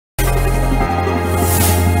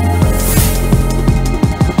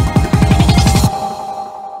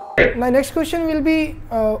My next question will be,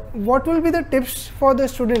 what will be the tips for the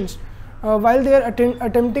students while they are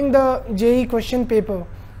attempting the JEE question paper?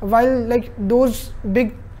 While like those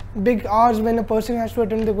big hours when a person has to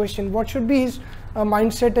attempt the question, what should be his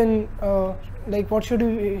mindset and like what should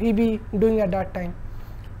he be doing at that time?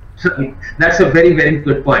 That's a very, very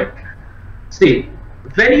good point. See,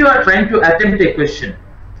 when you are trying to attempt a question,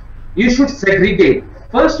 you should segregate.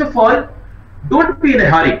 First of all, don't be in a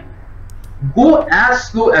hurry. Go as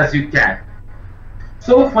slow as you can.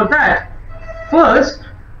 So for that, first,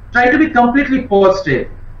 try to be completely positive.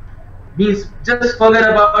 Means just forget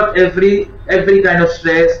about every kind of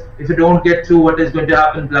stress. If you don't get through, what is going to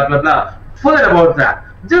happen, blah blah blah. Forget about that.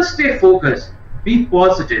 Just stay focused. Be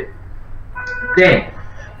positive. Then,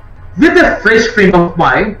 with a fresh frame of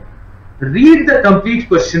mind, read the complete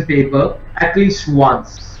question paper at least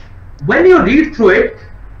once. When you read through it,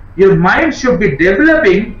 your mind should be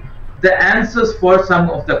developing the answers for some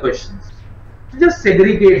of the questions. Just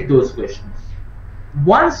segregate those questions.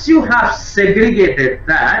 Once you have segregated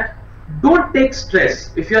that, don't take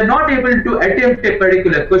stress. If you are not able to attempt a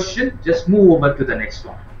particular question, just move over to the next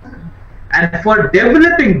one. And for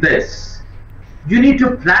developing this, you need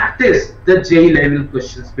to practice the JEE level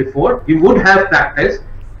questions before. You would have practiced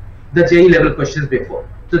the JEE level questions before.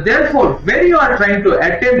 So therefore, when you are trying to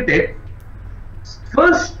attempt it,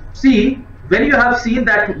 first see, when you have seen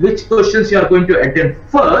that which questions you are going to attempt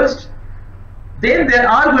first, then there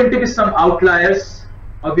are going to be some outliers.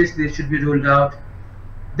 Obviously, they should be ruled out.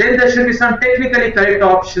 Then there should be some technically correct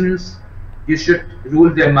options. You should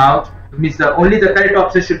rule them out. It means that only the correct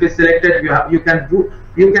option should be selected. You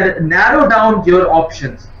can narrow down your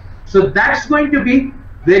options. So that's going to be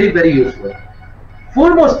very, very useful.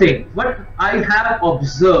 Foremost thing, what I have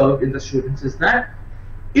observed in the students is that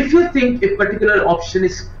if you think a particular option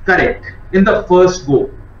is correct in the first go,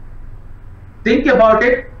 think about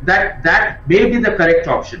it that may be the correct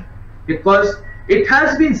option, because it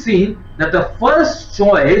has been seen that the first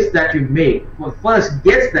choice that you make, or first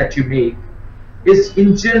guess that you make, is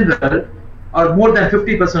in general, or more than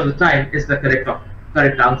 50% of the time, is the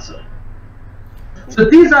correct answer. So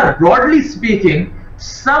these are, broadly speaking,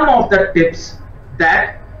 some of the tips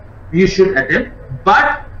that you should attempt,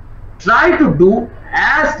 but try to do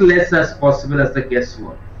as less as possible as the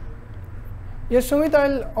guesswork. Yes, Sumit,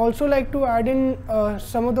 I'll also like to add in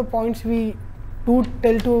some of the points we do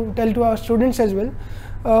tell to our students as well.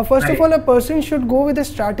 First of all, a person should go with a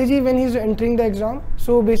strategy when he's entering the exam.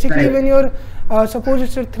 So basically, when you're suppose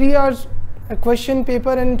it's a 3 hours question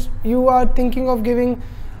paper and you are thinking of giving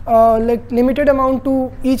like limited amount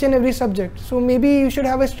to each and every subject. So maybe you should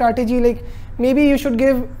have a strategy, like maybe you should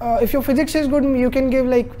give, if your physics is good, you can give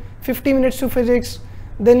like 50 minutes to physics,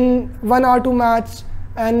 then 1 hour to maths,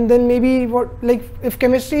 and then maybe if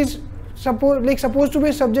chemistry is supposed to be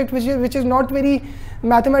a subject which is not very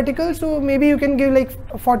mathematical, so maybe you can give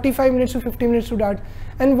like 45 minutes to 50 minutes to that,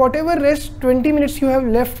 and whatever rest 20 minutes you have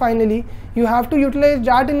left, finally you have to utilize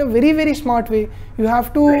that in a very, very smart way. You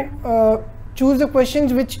have to choose the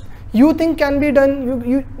questions which you think can be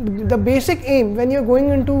done. The basic aim when you're going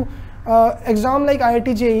into exam like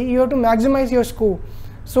IIT JEE, you have to maximize your score.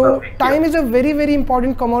 So time is a very, very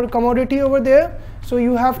important commodity over there. So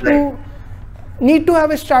you have to need to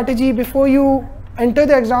have a strategy before you enter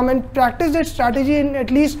the exam, and practice that strategy in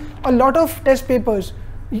at least a lot of test papers.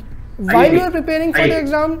 While you are preparing for the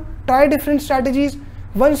exam, try different strategies.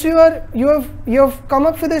 Once you have come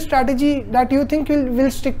up with a strategy that you think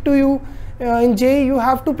will stick to you in JEE, you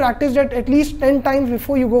have to practice that at least 10 times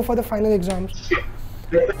before you go for the final exams.